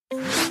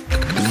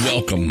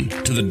Welcome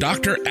to the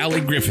Dr.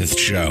 Ali Griffith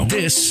Show.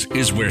 This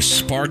is where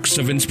sparks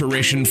of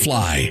inspiration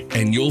fly,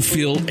 and you'll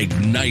feel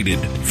ignited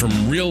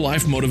from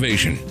real-life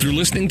motivation. Through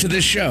listening to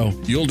this show,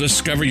 you'll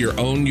discover your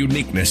own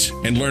uniqueness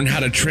and learn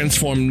how to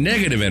transform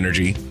negative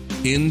energy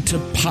into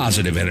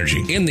positive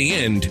energy. In the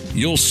end,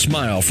 you'll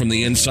smile from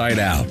the inside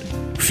out,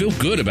 feel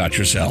good about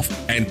yourself,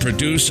 and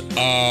produce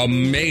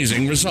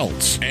amazing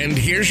results. And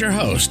here's your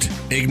host,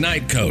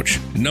 Ignite Coach,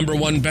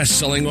 #1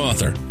 best-selling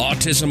author,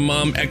 autism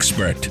mom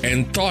expert,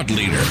 and thought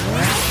leader,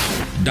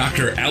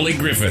 Dr. Ali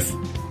Griffith.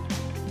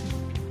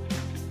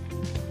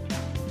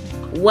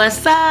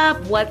 What's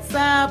up? What's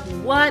up?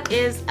 What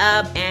is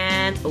up?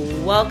 And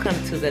welcome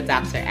to the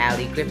Dr.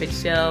 Ali Griffith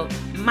Show,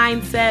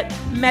 mindset,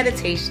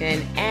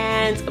 meditation,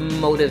 and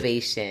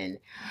motivation.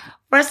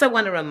 First, I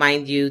want to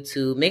remind you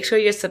to make sure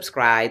you're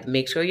subscribed,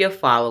 make sure you're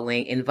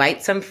following,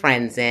 invite some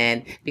friends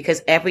in,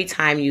 because every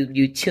time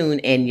you tune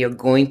in, you're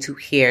going to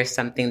hear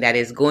something that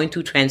is going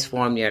to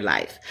transform your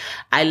life.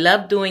 I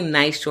love doing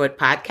nice short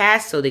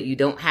podcasts so that you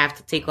don't have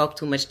to take off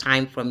too much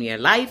time from your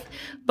life,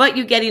 but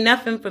you get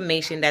enough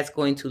information that's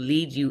going to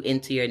lead you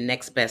into your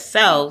next best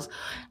selves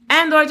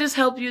and or just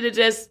help you to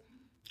just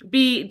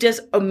be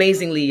just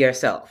amazingly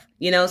yourself.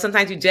 You know,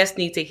 sometimes you just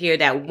need to hear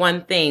that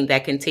one thing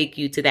that can take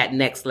you to that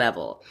next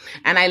level.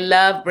 And I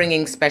love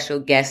bringing special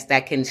guests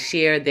that can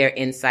share their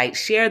insight,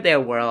 share their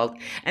world,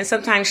 and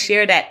sometimes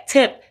share that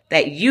tip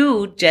that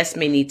you just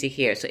may need to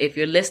hear. So if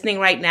you're listening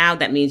right now,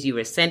 that means you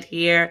were sent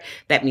here.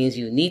 That means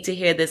you need to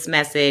hear this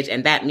message.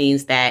 And that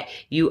means that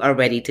you are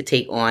ready to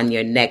take on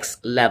your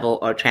next level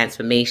or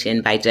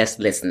transformation by just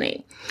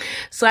listening.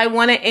 So I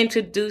want to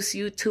introduce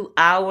you to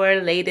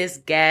our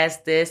latest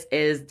guest. This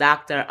is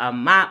Dr.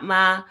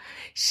 Aumatma.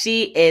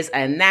 She is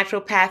a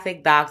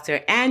naturopathic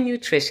doctor and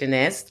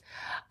nutritionist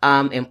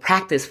in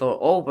practice for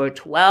over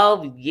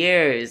 12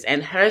 years.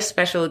 And her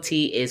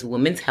specialty is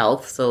women's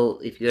health. So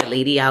if you're a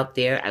lady out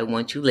there, I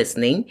want you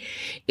listening.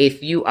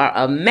 If you are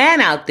a man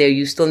out there,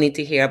 you still need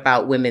to hear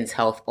about women's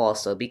health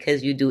also,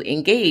 because you do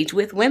engage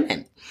with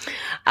women.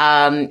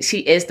 She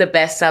is the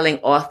best-selling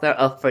author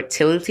of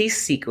Fertility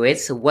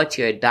Secrets, What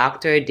Your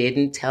Doctor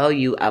Didn't Tell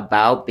You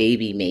About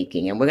Baby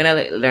Making. And we're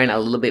going to learn a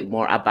little bit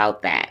more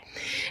about that.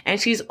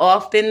 And she's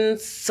often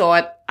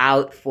sought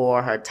out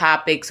for her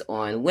topics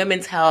on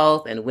women's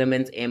health and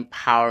women's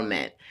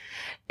empowerment.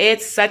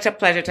 It's such a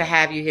pleasure to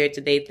have you here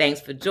today. Thanks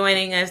for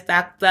joining us,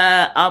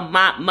 Dr.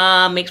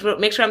 Aumatma. Make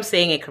sure I'm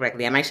saying it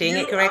correctly. Am I saying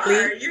it correctly?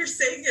 You're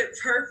saying it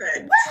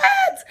perfect.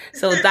 What?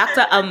 So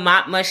Dr.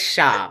 Aumatma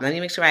Shah. Let me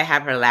make sure I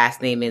have her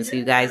last name in so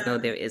you guys know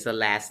there is a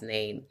last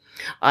name.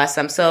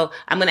 Awesome. So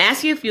I'm going to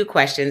ask you a few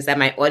questions that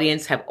my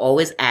audience have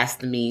always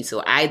asked me.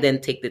 So I then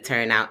take the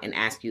turn out and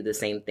ask you the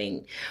same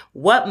thing.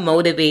 What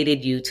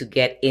motivated you to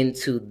get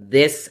into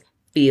this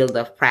field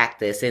of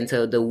practice,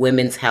 into the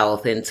women's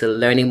health, into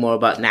learning more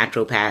about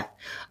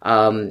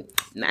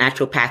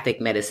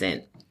naturopathic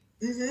medicine?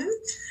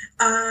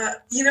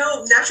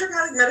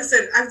 Naturopathic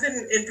medicine, I've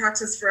been in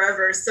practice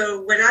forever.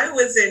 So when I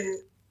was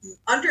in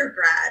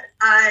undergrad,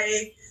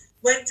 I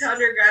went to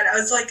undergrad. I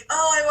was like,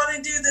 I want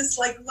to do this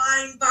like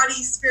mind,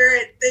 body,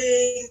 spirit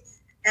thing,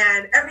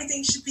 and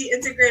everything should be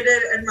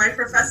integrated. And my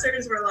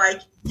professors were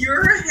like,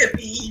 you're a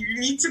hippie. You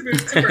need to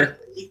move to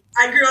Berkeley.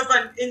 I grew up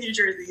in New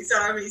Jersey, so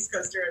I'm an East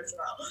Coaster as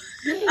well.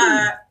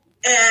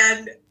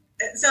 And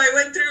so I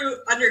went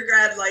through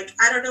undergrad, like,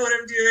 I don't know what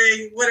I'm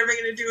doing. What am I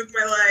going to do with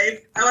my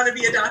life? I want to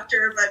be a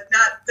doctor, but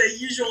not the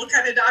usual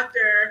kind of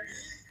doctor.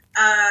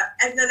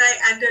 And then I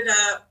ended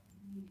up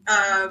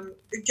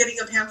getting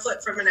a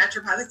pamphlet from a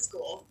naturopathic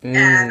school.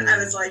 And I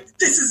was like,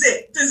 this is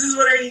it. This is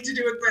what I need to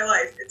do with my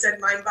life. It said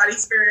mind, body,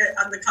 spirit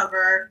on the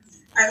cover.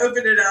 I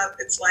opened it up.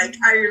 It's like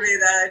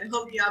Ayurveda and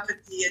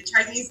homeopathy and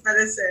Chinese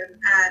medicine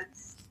and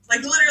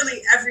like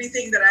literally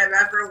everything that I've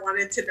ever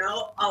wanted to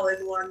know all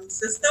in one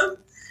system.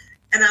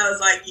 And I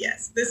was like,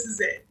 yes, this is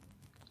it.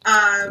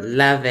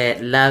 Love it.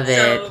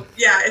 So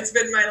yeah, it's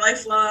been my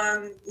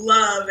lifelong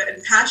love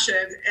and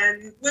passion.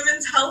 And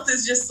women's health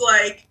is just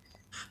like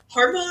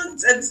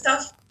hormones and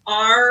stuff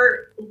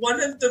are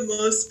one of the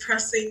most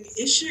pressing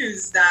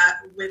issues that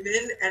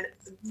women and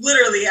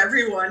literally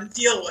everyone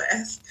deal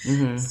with.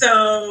 Mm-hmm.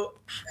 So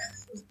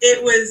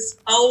it was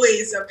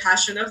always a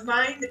passion of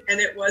mine, and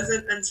it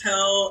wasn't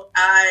until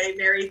I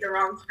married the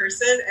wrong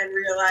person and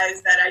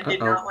realized that I did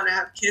not want to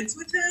have kids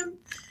with him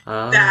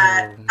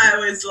that I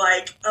was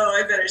like,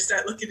 I better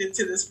start looking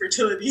into this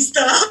fertility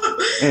stuff.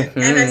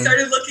 And I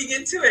started looking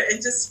into it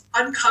and just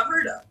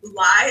uncovered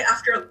lie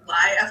after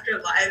lie after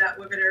lie that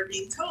women are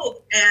being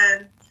told.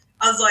 And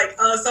I was like,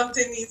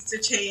 something needs to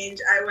change.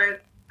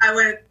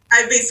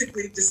 I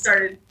basically just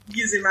started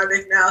using my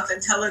big mouth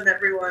and telling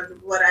everyone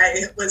what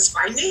I was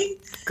finding.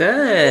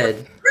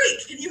 Good.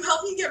 Great. Can you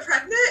help me get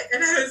pregnant?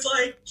 And I was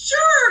like,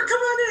 sure, come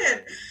on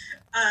in.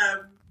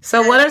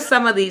 So what are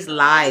some of these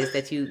lies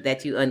that you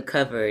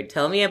uncovered?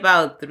 Tell me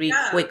about three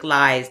quick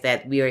lies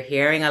that we are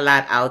hearing a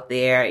lot out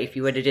there. If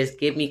you were to just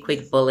give me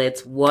quick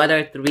bullets, what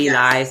are three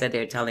lies that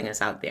they're telling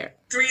us out there?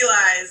 3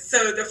 lies.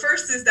 So the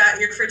first is that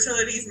your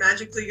fertility is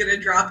magically going to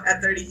drop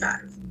at 35.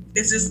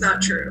 It's just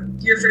not true.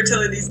 Your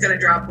fertility is going to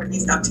drop when you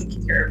stop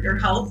taking care of your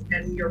health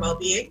and your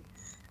well-being.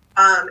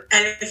 And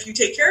if you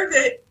take care of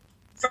it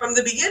from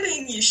the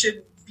beginning, you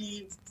should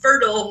be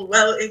fertile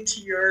well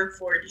into your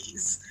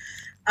 40s.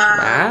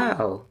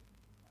 Wow.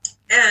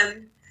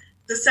 And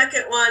the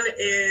second one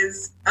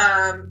is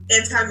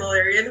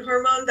anti-Müllerian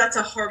hormone. That's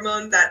a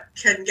hormone that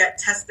can get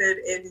tested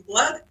in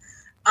blood.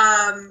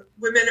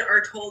 Women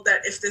are told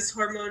that if this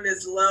hormone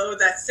is low,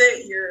 that's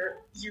it.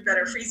 You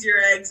better freeze your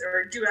eggs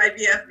or do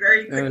IVF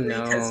very quickly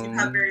because you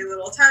have very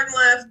little time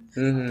left.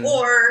 Mm-hmm.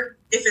 Or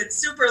if it's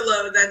super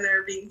low, then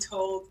they're being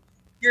told,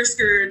 you're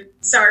screwed.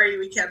 Sorry,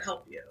 we can't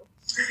help you.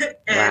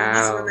 And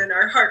these women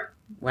are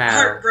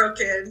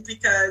heartbroken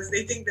because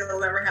they think they'll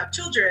never have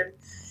children.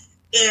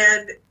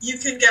 And you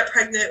can get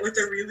pregnant with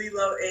a really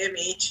low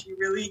AMH. You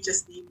really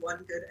just need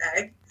one good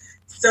egg.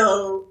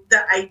 So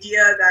the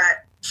idea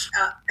that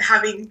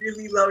having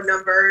really low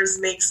numbers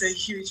makes a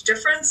huge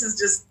difference is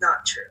just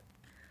not true.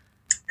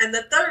 And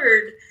the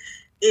third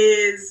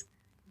is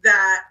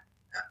that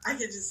I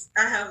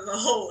have a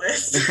whole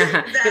list.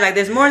 You're like,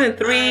 there's more than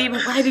three.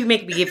 Why do you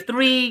make me give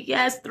three?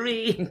 Yes,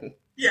 three.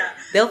 Yeah.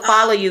 They'll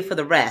follow you for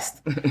the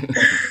rest.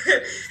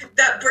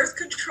 That birth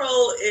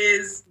control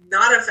is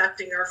not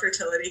affecting our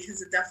fertility,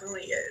 because it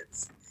definitely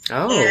is.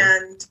 Oh.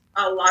 And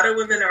a lot of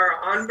women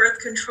are on birth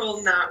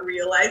control not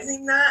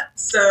realizing that.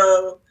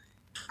 So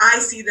I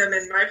see them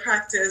in my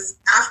practice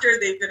after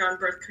they've been on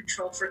birth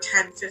control for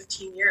 10,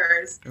 15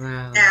 years.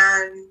 Wow.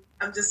 And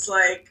I'm just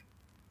like,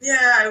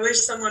 yeah, I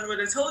wish someone would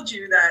have told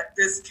you that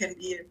this can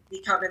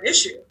become an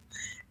issue.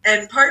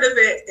 And part of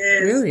it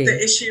is the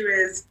issue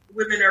is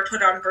women are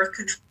put on birth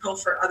control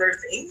for other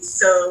things.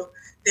 So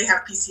they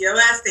have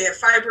PCOS, they have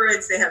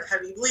fibroids, they have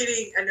heavy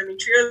bleeding,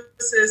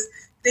 endometriosis.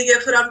 They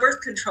get put on birth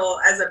control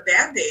as a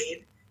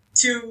Band-Aid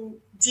to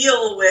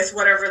deal with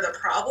whatever the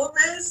problem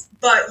is,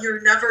 but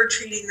you're never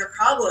treating the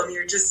problem.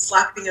 You're just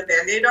slapping a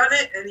Band-Aid on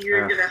it, and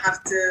you're going to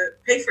have to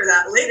pay for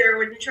that later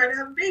when you're trying to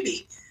have a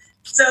baby.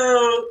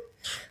 So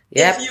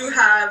if you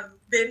have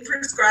been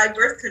prescribed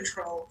birth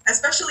control,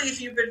 especially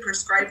if you've been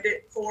prescribed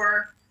it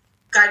for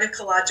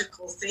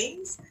gynecological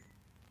things,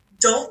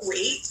 don't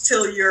wait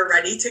till you're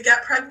ready to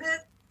get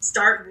pregnant.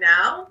 Start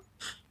now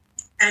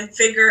and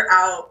figure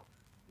out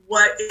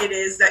what it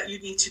is that you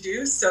need to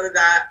do so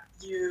that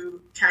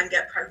you can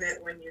get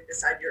pregnant when you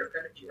decide you're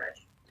going to be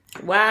ready.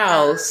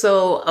 Wow.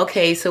 So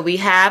we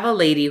have a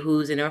lady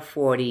who's in her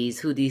 40s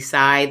who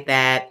decide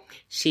that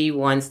she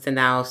wants to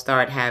now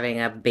start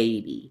having a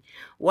baby.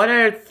 What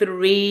are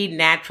three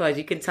natural, as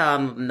you can tell,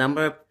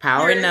 number.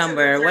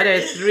 What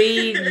are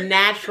three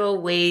natural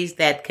ways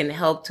that can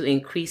help to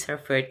increase her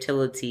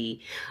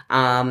fertility?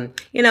 Upper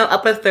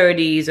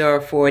 30s or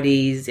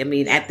 40s. I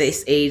mean, at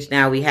this age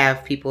now, we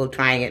have people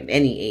trying at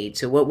any age.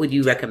 So what would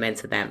you recommend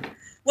to them?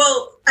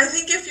 Well, I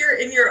think if you're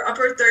in your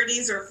upper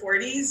 30s or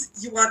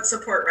 40s, you want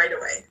support right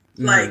away.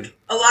 Mm-hmm. Like,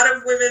 a lot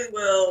of women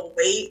will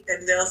wait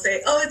and they'll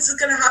say, oh, it's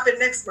going to happen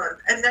next month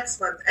and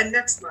next month and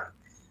next month.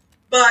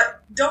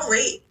 But don't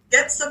wait.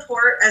 Get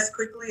support as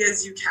quickly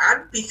as you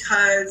can,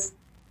 because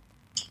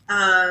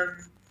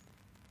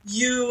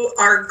you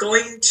are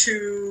going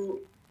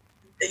to,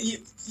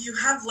 you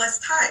have less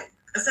time,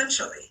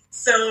 essentially.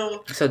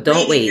 So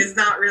don't wait. Is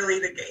not really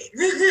the game.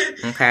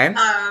 Okay.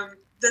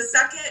 The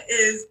second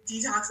is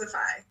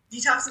detoxify.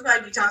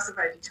 Detoxify.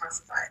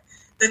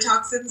 The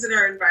toxins in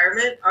our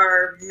environment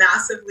are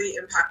massively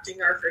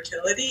impacting our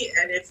fertility,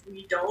 and if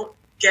we don't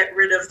get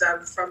rid of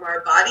them from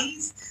our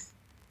bodies,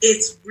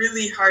 it's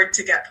really hard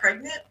to get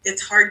pregnant.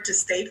 It's hard to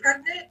stay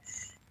pregnant.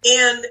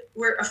 And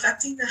we're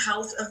affecting the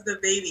health of the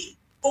baby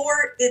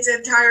for its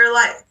entire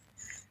life.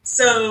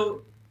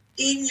 So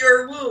in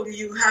your womb,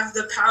 you have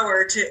the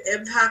power to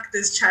impact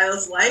this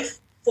child's life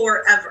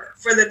forever.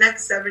 For the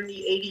next 70,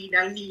 80,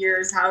 90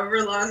 years,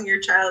 however long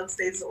your child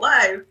stays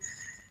alive,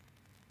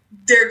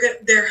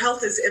 their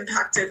health is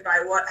impacted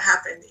by what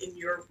happened in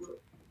your womb.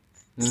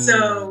 Mm.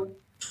 So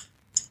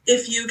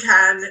if you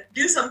can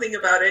do something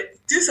about it,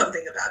 do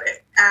something about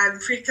it. And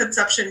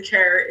preconception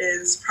care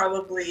is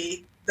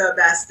probably the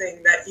best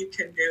thing that you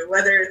can do,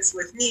 whether it's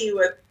with me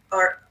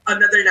or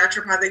another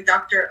naturopathic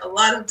doctor. A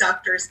lot of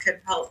doctors can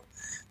help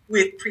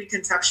with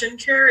preconception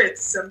care.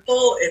 It's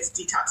simple. It's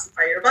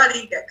detoxify your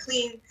body, get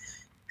clean,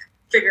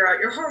 figure out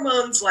your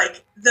hormones.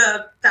 Like,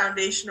 the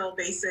foundational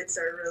basics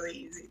are really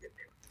easy to do.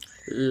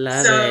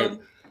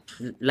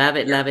 Love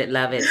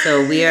it.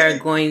 So we are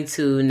going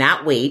to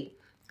not wait.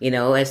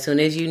 As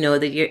soon as you know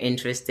that you're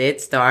interested,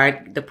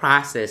 start the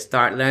process,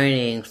 start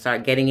learning,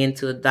 start getting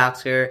into a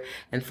doctor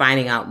and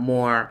finding out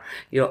more.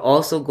 You're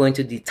also going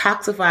to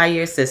detoxify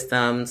your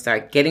system,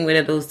 start getting rid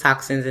of those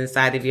toxins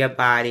inside of your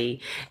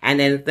body. And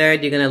then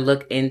third, you're going to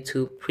look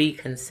into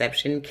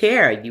preconception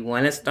care. You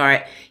want to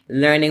start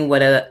learning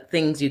what other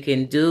things you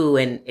can do.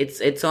 And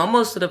it's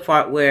almost to the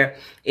part where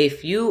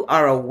if you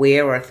are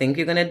aware or think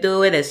you're going to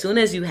do it, as soon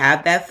as you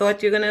have that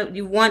thought,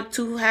 you want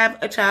to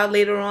have a child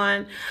later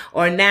on,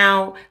 or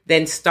now,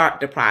 then start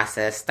the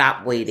process.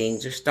 Stop waiting.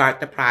 Just start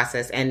the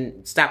process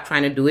and stop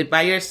trying to do it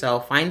by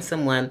yourself. Find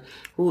someone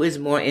who is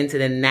more into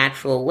the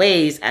natural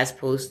ways as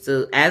opposed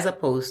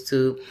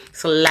to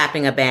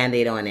slapping a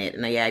Band-Aid on it.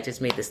 And yeah, I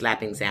just made the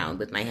slapping sound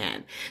with my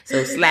hand.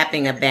 So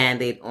slapping a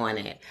Band-Aid on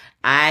it.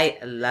 I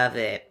love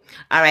it.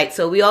 All right.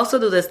 So we also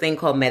do this thing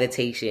called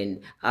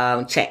meditation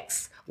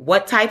checks.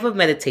 What type of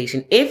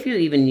meditation, if you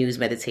even use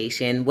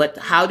meditation,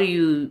 how do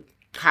you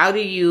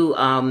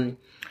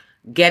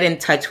get in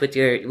touch with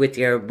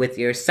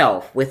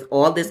yourself, with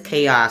all this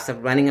chaos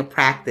of running a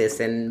practice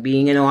and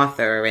being an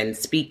author and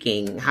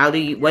speaking?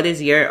 What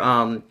is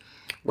your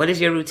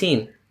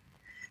routine?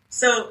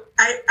 So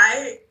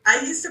I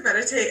used to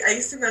meditate. I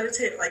used to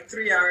meditate like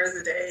 3 hours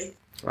a day.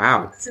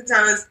 Wow. Since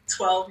I was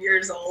 12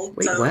 years old.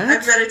 Wait, so what?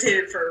 I've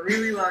meditated for a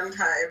really long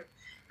time.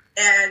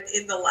 And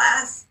in the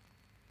last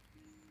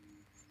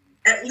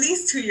at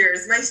least 2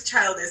 years, my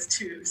child is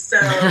 2. So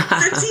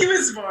since he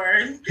was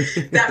born,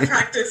 that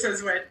practice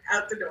has went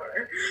out the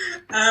door.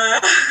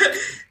 And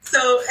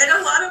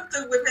a lot of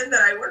the women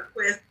that I work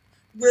with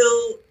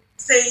will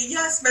say,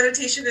 yes,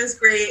 meditation is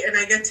great. And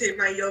I get to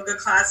my yoga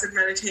class and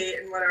meditate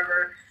and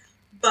whatever.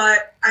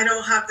 But I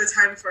don't have the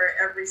time for it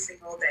every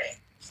single day.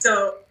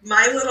 So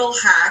my little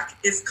hack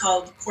is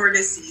called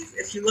Cortices.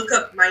 If you look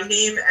up my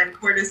name and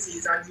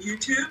Cortices on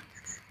YouTube,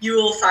 you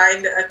will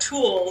find a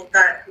tool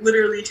that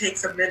literally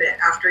takes a minute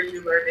after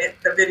you learn it.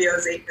 The video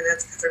is 8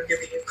 minutes because I'm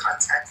giving you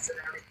context and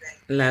everything.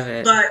 Love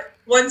it. But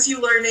once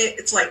you learn it,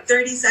 it's like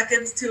 30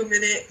 seconds to a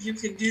minute. You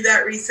can do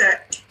that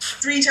reset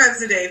 3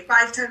 times a day,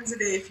 5 times a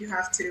day if you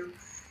have to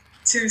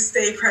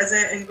stay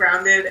present and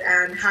grounded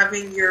and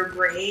having your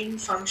brain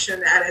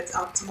function at its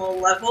optimal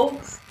level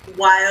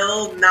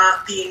while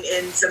not being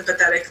in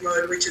sympathetic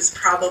mode, which is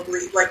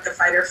probably like the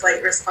fight or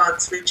flight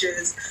response, which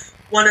is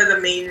one of the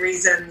main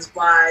reasons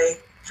why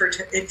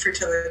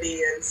infertility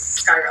is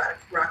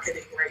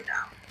skyrocketing right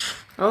now.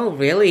 Oh,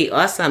 really?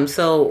 Awesome.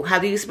 So how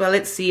do you spell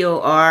it?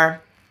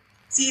 C-O-R?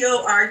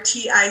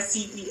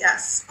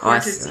 C-O-R-T-I-C-E-S.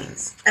 Cortices.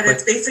 Awesome. And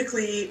it's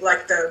basically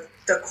like the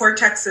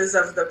cortexes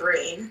of the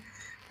brain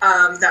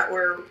that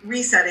we're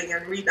resetting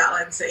and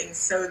rebalancing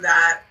so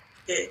that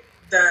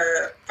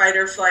the fight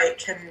or flight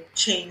can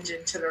change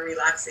into the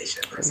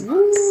relaxation response.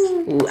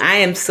 Ooh, I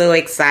am so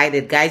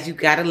excited. Guys, you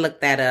got to look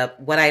that up.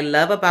 What I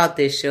love about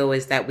this show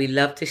is that we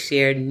love to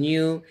share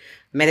new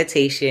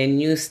meditation,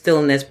 new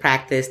stillness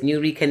practice, new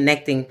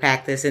reconnecting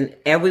practice, and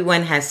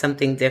everyone has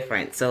something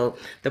different. So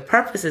the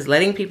purpose is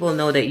letting people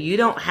know that you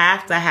don't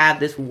have to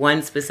have this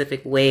one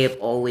specific way of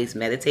always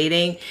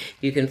meditating.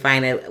 You can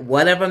find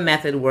whatever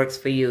method works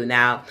for you.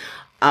 Now,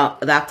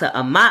 Dr.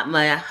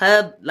 Aumatma,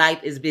 her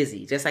life is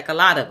busy, just like a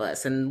lot of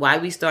us. And why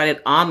we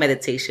started our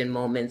meditation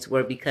moments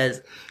were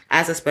because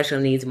as a special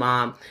needs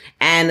mom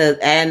and the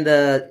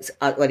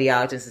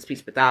audiologist and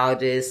speech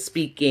pathologist,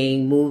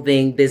 speaking,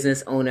 moving,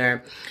 business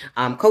owner,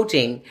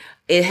 coaching,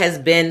 it has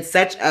been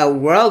such a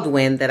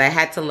whirlwind that I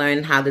had to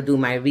learn how to do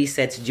my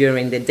resets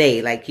during the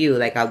day, like you.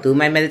 Like I'll do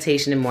my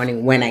meditation in the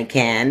morning when I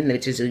can,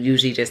 which is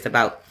usually just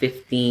about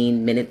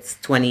 15 minutes,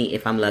 20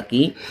 if I'm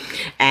lucky.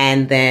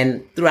 And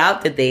then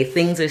throughout the day,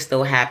 things are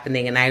still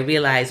happening. And I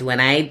realized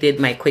when I did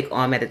my quick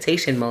on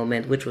meditation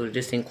moment, which will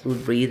just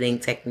include breathing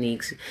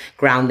techniques,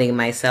 grounding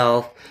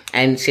myself,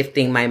 and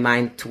shifting my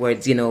mind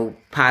towards,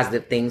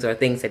 positive things or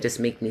things that just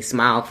make me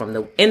smile from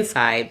the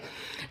inside,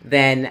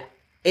 then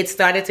it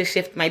started to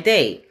shift my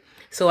day.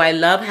 So I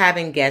love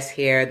having guests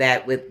here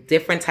that with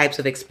different types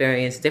of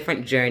experience,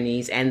 different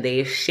journeys, and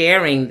they're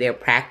sharing their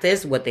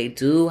practice, what they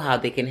do, how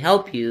they can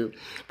help you,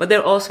 but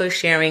they're also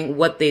sharing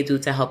what they do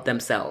to help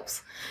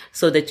themselves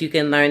so that you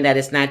can learn that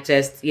it's not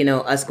just,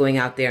 us going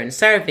out there and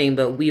serving,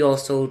 but we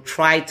also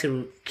try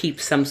to keep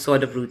some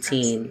sort of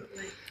routine.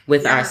 Absolutely.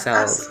 With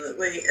ourselves.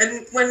 Absolutely.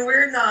 And when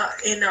we're not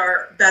in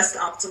our best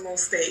optimal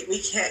state,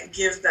 we can't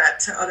give that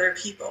to other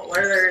people,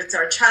 whether it's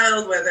our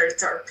child, whether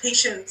it's our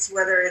patients,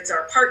 whether it's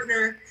our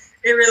partner.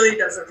 It really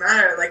doesn't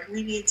matter. Like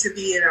we need to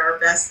be in our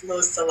best,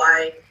 most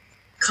aligned,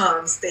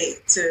 calm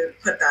state to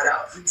put that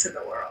out into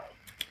the world.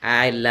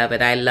 I love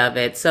it. I love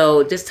it.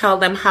 So just tell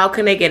them, how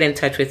can they get in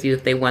touch with you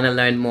if they want to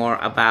learn more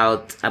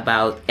about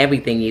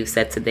everything you've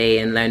said today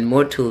and learn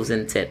more tools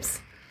and tips?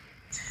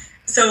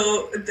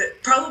 So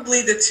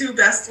probably the 2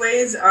 best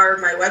ways are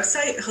my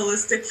website,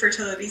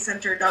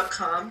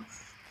 holisticfertilitycenter.com,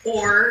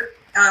 or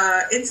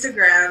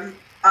Instagram,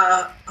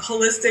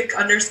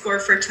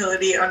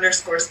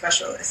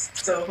 holistic_fertility_specialist.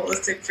 So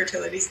holistic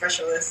fertility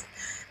specialist.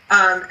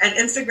 And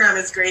Instagram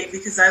is great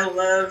because I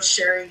love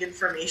sharing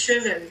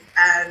information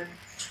and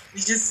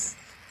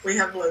we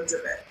have loads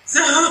of it.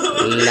 So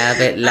love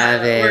it.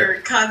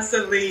 We're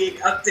constantly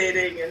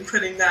updating and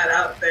putting that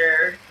out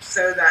there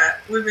so that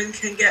women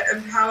can get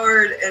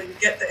empowered and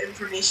get the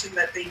information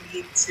that they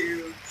need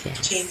to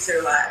change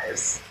their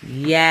lives.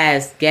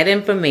 Yes, get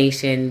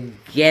information,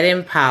 get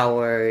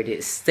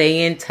empowered,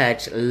 stay in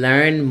touch,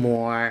 learn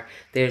more.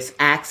 There's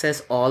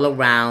access all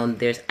around.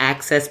 There's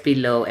access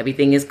below.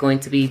 Everything is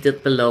going to be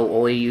below,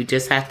 or you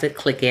just have to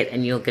click it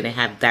and you're going to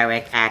have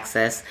direct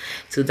access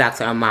to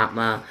Dr.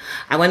 Aumatma.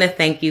 I want to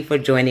thank you for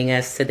joining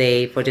us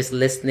today, for just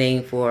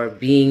listening, for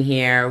being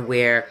here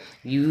where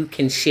you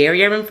can share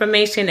your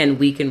information and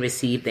we can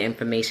receive the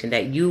information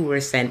that you were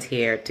sent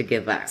here to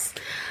give us.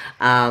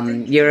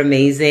 You're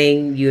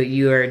amazing.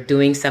 You're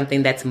doing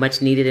something that's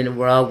much needed in the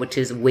world, which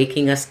is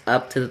waking us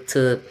up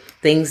to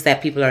things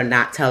that people are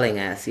not telling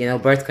us. You know,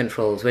 birth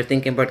controls. We're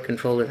thinking birth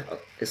control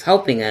is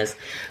helping us.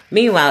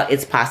 Meanwhile,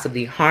 it's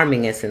possibly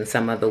harming us in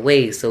some other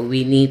ways. So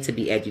we need to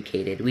be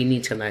educated. We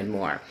need to learn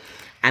more.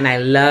 And I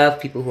love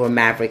people who are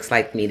mavericks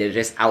like me. They're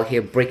just out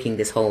here breaking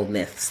this whole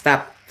myth.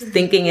 Stop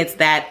thinking it's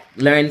that.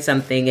 Learn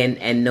something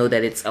and know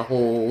that it's a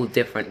whole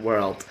different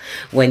world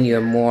when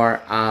you're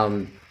more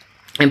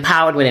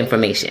empowered with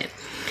information.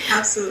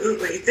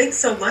 Absolutely. Thanks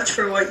so much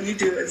for what you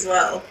do as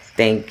well.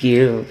 Thank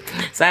you.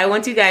 So I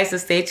want you guys to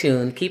stay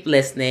tuned, keep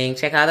listening,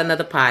 check out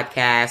another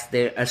podcast.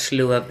 There are a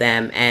slew of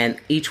them, and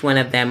each one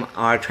of them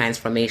are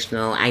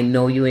transformational. I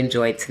know you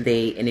enjoyed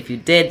today, and if you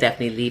did,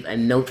 definitely leave a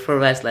note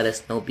for us. Let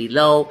us know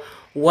below.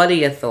 What are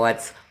your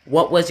thoughts?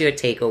 What was your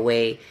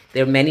takeaway?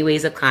 There are many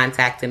ways of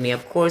contacting me.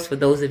 Of course, for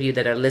those of you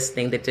that are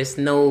listening that just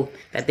know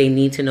that they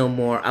need to know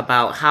more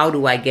about how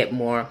do I get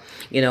more,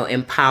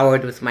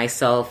 empowered with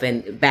myself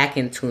and back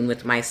in tune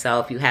with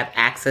myself. You have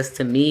access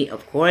to me,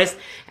 of course,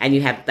 and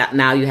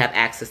now you have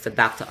access to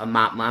Dr.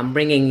 Aumatma. I'm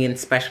bringing in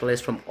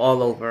specialists from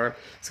all over.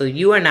 So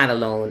you are not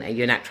alone and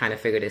you're not trying to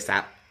figure this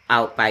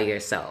out by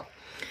yourself.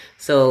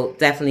 So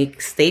definitely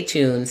stay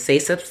tuned, stay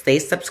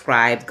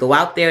subscribed, go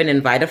out there and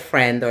invite a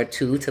friend or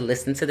two to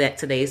listen to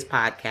today's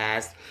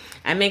podcast.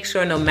 And make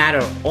sure no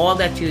matter all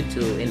that you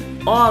do,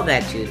 in all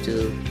that you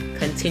do,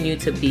 continue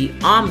to be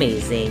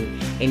amazing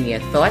in your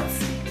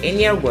thoughts, in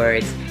your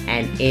words,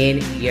 and in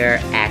your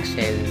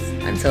actions.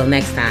 Until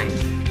next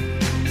time.